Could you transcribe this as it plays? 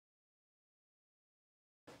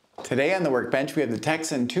Today on the workbench we have the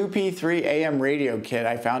Tecsun 2P3 AM radio kit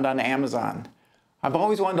I found on Amazon. I've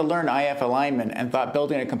always wanted to learn IF alignment and thought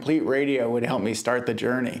building a complete radio would help me start the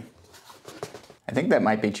journey. I think that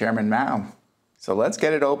might be Chairman Mao. So let's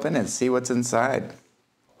get it open and see what's inside.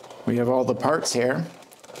 We have all the parts here.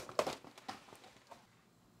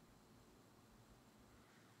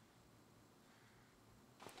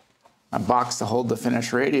 A box to hold the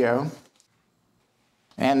finished radio,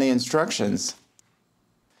 and the instructions.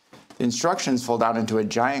 The instructions fold out into a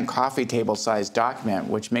giant coffee table sized document,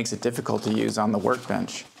 which makes it difficult to use on the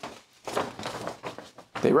workbench.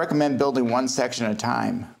 They recommend building one section at a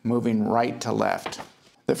time, moving right to left.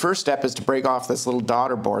 The first step is to break off this little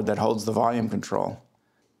daughter board that holds the volume control.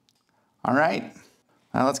 All right,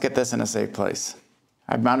 now let's get this in a safe place.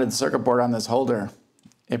 I've mounted the circuit board on this holder.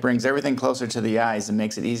 It brings everything closer to the eyes and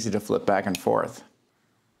makes it easy to flip back and forth.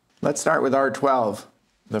 Let's start with R12,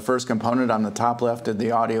 the first component on the top left of the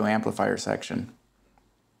audio amplifier section.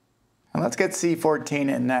 And let's get C14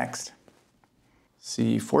 in next.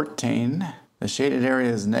 C14, the shaded area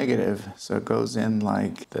is negative, so it goes in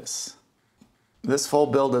like this. This full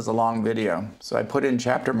build is a long video, so I put in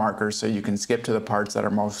chapter markers so you can skip to the parts that are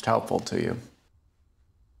most helpful to you.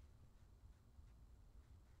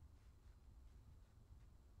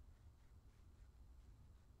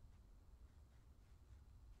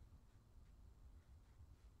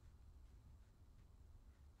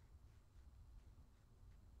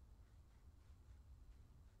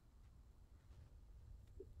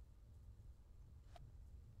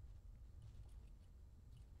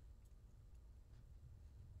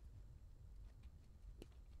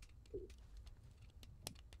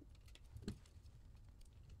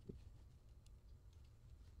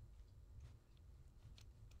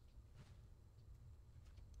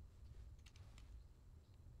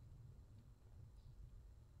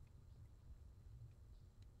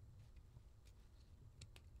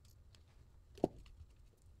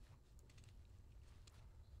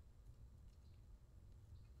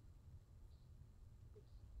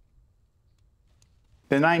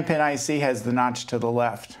 The 9-pin IC has the notch to the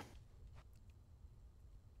left.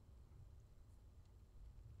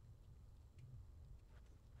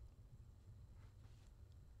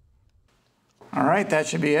 All right, that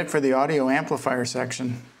should be it for the audio amplifier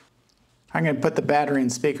section. I'm going to put the battery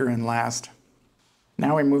and speaker in last.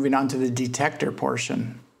 Now we're moving on to the detector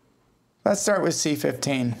portion. Let's start with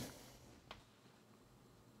C15.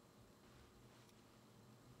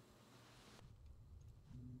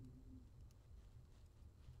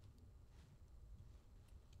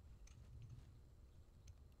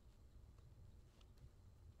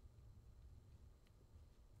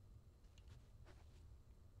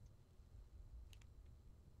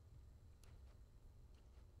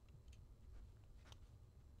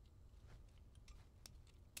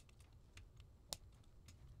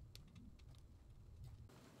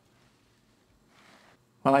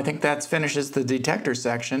 Well, I think that finishes the detector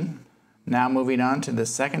section. Now moving on to the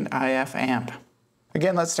second IF amp.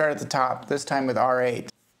 Again, let's start at the top, this time with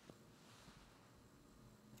R8.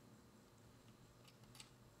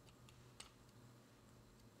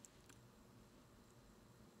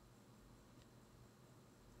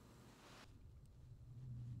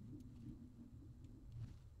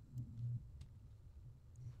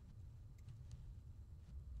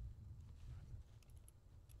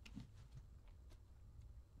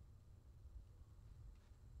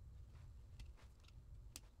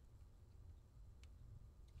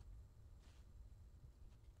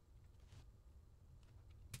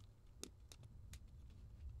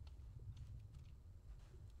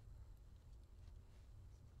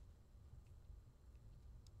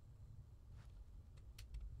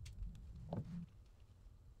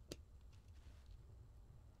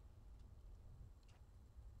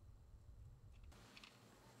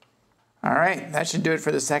 All right, that should do it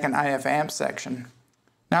for the second IF amp section.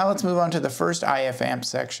 Now let's move on to the first IF amp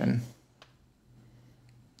section.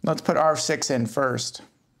 Let's put R6 in first.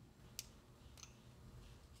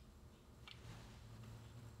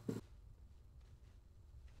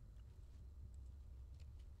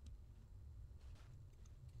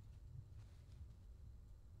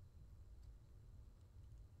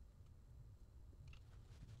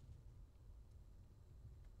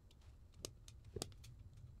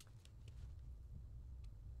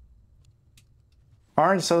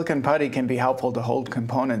 Orange silicone putty can be helpful to hold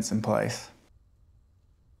components in place.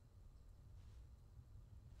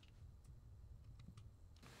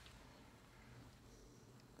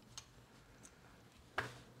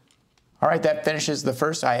 All right, that finishes the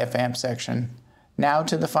first IF amp section. Now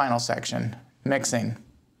to the final section, mixing.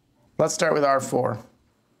 Let's start with R4.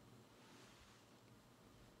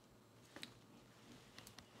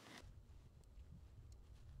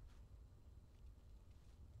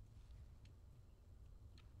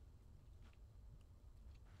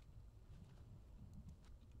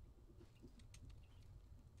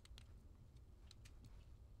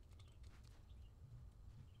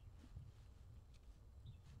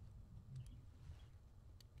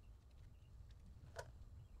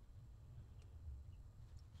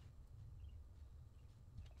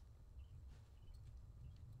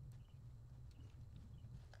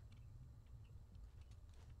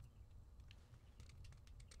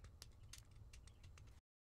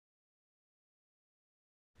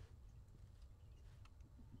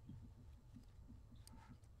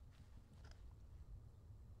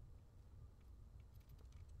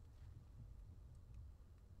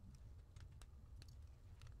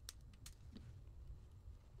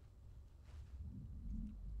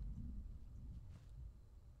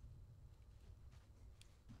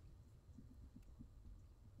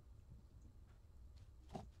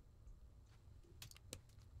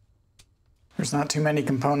 There's not too many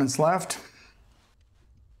components left.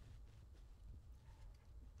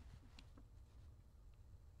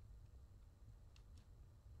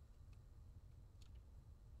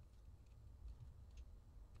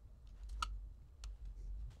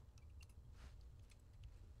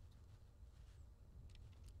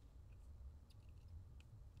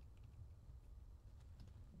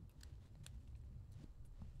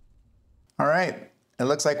 All right, it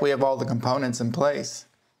looks like we have all the components in place.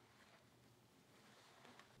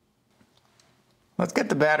 Let's get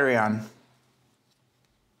the battery on.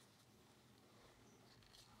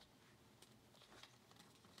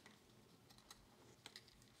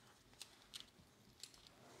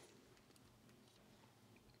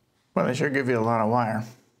 Well, they sure give you a lot of wire.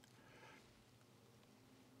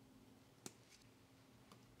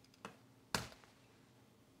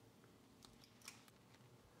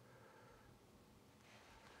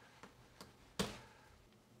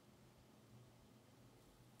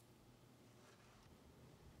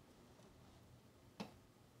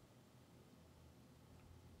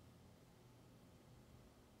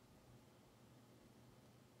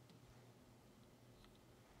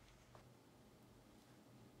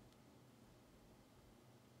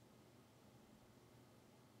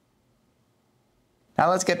 Now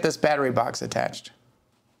let's get this battery box attached.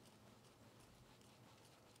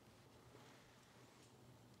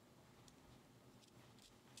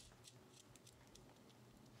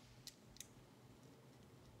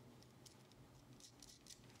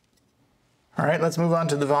 All right, let's move on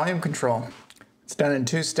to the volume control. It's done in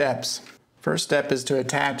 2 steps. First step is to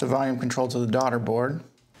attach the volume control to the daughter board.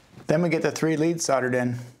 Then we get the 3 leads soldered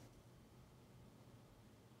in.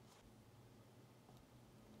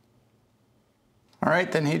 All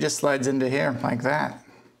right, then he just slides into here like that.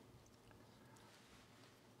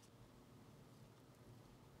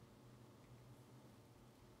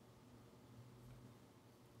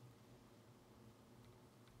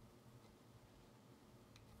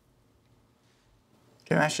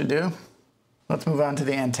 Okay, that should do. Let's move on to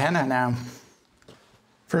the antenna now.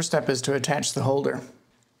 First step is to attach the holder.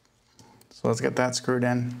 So let's get that screwed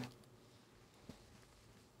in.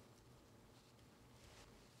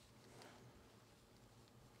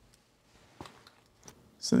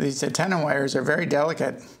 So these antenna wires are very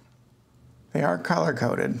delicate. They are color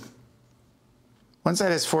coded. One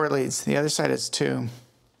side has 4 leads, the other side has 2.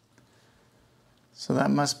 So that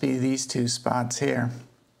must be these 2 spots here.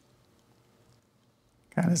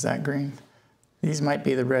 God, is that green? These might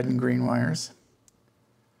be the red and green wires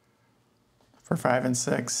for 5 and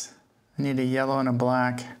 6. I need a yellow and a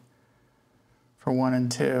black for 1 and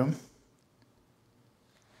 2.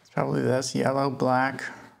 It's probably this, yellow, black,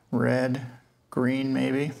 red, green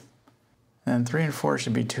maybe. And 3 and 4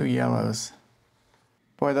 should be 2 yellows.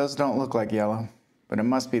 Boy, those don't look like yellow, but it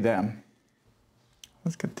must be them.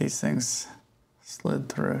 Let's get these things slid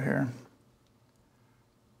through here.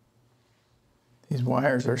 These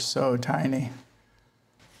wires are so tiny.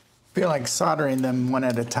 I feel like soldering them one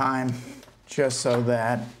at a time just so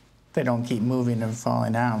that they don't keep moving and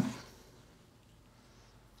falling out.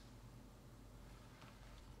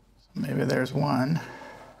 So maybe there's one.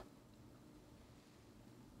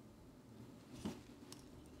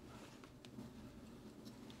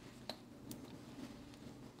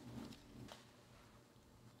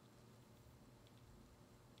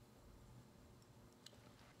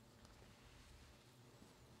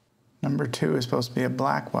 Number 2 is supposed to be a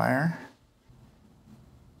black wire.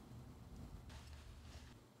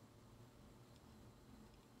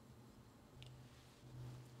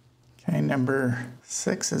 Okay, number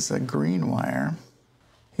 6 is a green wire.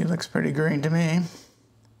 He looks pretty green to me.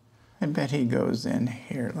 I bet he goes in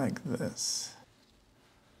here like this.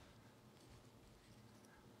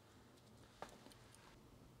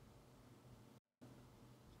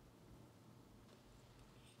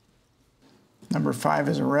 Number 5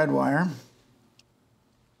 is a red wire.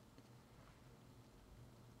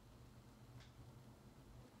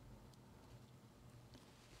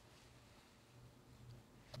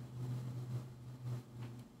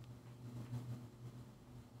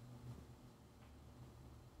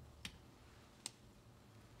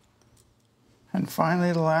 And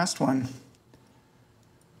finally, the last one.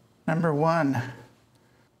 Number 1.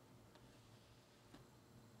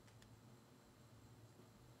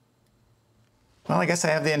 Well, I guess I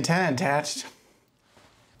have the antenna attached.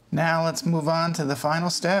 Now let's move on to the final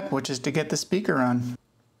step, which is to get the speaker on.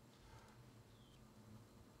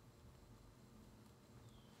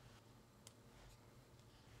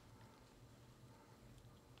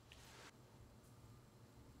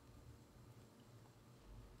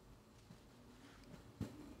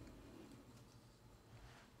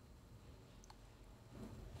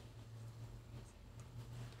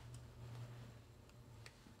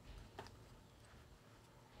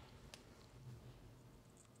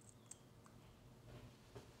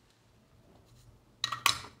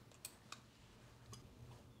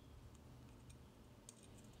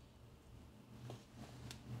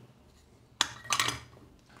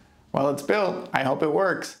 Well, it's built. I hope it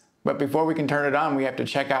works. But before we can turn it on, we have to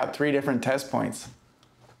check out 3 different test points.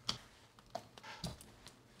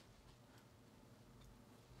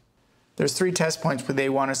 There's 3 test points where they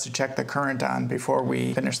want us to check the current on before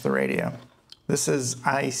we finish the radio. This is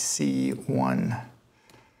IC1.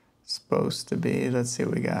 Supposed to be, let's see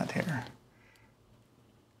what we got here.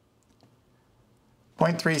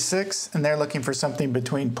 0.36, and they're looking for something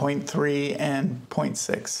between 0.3 and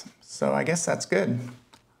 0.6. So I guess that's good.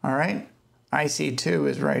 All right, IC2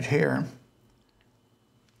 is right here.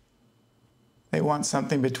 They want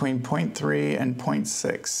something between 0.3 and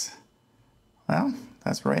 0.6. Well,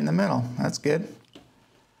 that's right in the middle. That's good.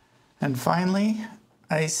 And finally,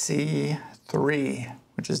 IC3,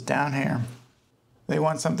 which is down here. They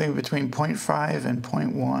want something between 0.5 and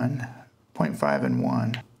 0.1. 0.5 and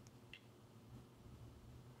 1.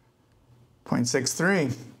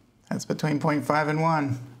 0.63. That's between 0.5 and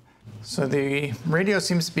 1. So the radio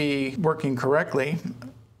seems to be working correctly.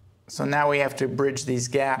 So now we have to bridge these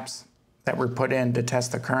gaps that were put in to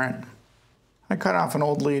test the current. I cut off an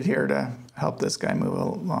old lead here to help this guy move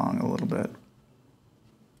along a little bit.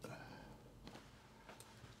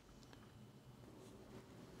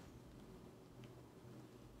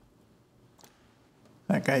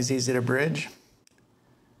 That guy's easy to bridge.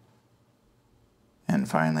 And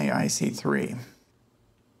finally, IC3.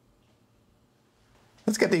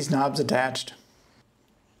 Let's get these knobs attached.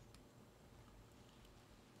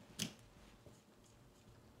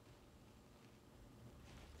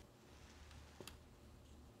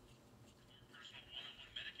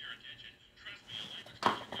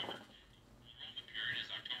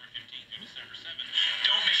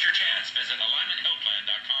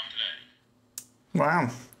 Wow,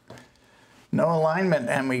 no alignment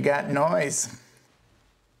and we got noise.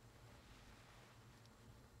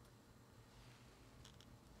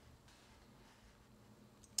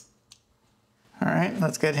 All right,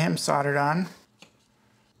 let's get him soldered on.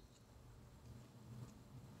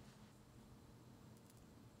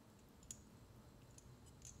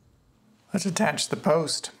 Let's attach the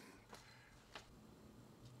post.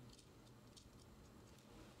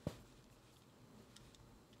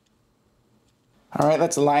 All right,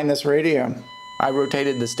 let's align this radio. I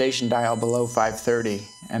rotated the station dial below 530,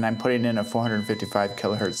 and I'm putting in a 455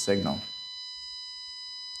 kilohertz signal.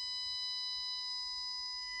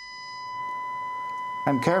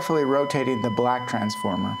 I'm carefully rotating the black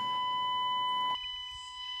transformer,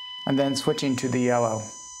 and then switching to the yellow.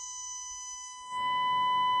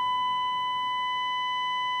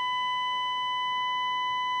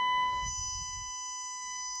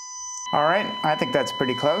 All right, I think that's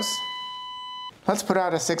pretty close. Let's put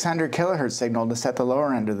out a 600 kilohertz signal to set the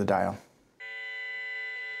lower end of the dial.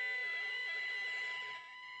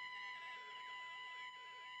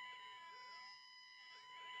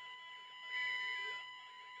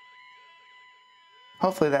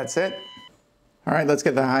 Hopefully that's it. All right, let's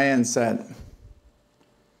get the high end set. Let's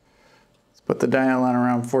put the dial on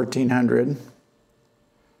around 1400.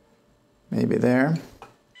 Maybe there.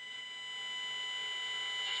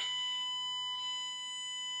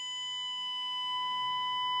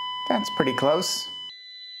 That's pretty close.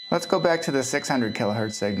 Let's go back to the 600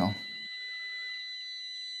 kilohertz signal.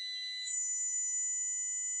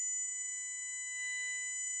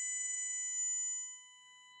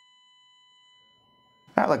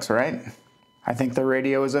 That looks right. I think the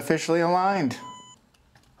radio is officially aligned.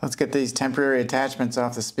 Let's get these temporary attachments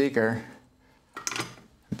off the speaker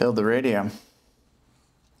and build the radio.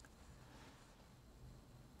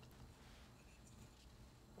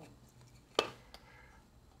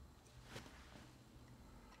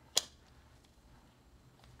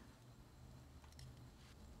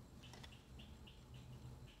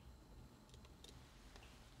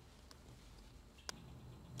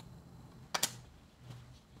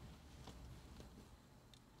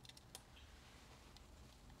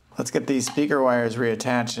 Let's get these speaker wires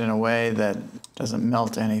reattached in a way that doesn't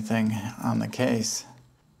melt anything on the case.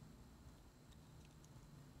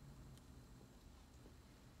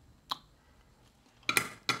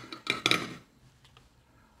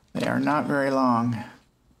 They are not very long.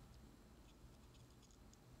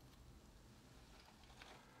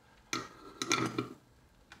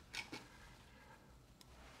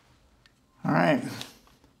 All right.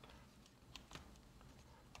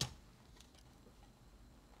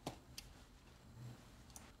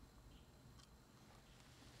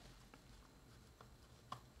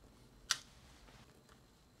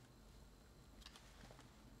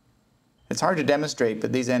 It's hard to demonstrate,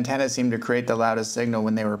 but these antennas seem to create the loudest signal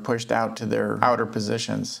when they were pushed out to their outer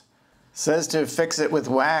positions. It says to fix it with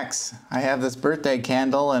wax. I have this birthday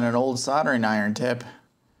candle and an old soldering iron tip.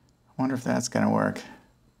 Wonder if that's going to work.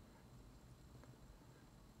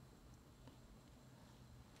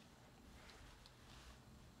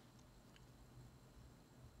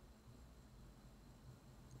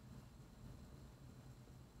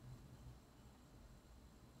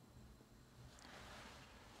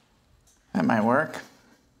 That might work.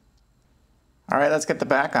 All right, let's get the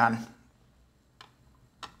back on.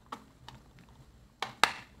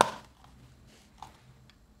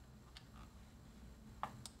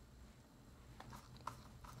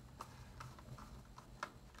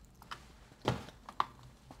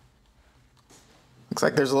 Looks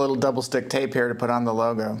like there's a little double stick tape here to put on the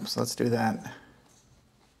logo, so let's do that.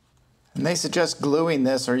 And they suggest gluing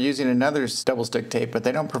this or using another double stick tape, but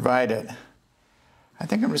they don't provide it. I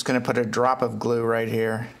think I'm just going to put a drop of glue right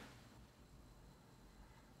here.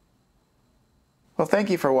 Well, thank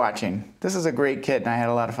you for watching. This is a great kit and I had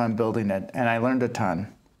a lot of fun building it, and I learned a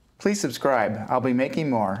ton. Please subscribe. I'll be making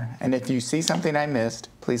more, and if you see something I missed,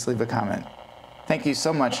 please leave a comment. Thank you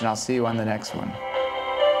so much, and I'll see you on the next one.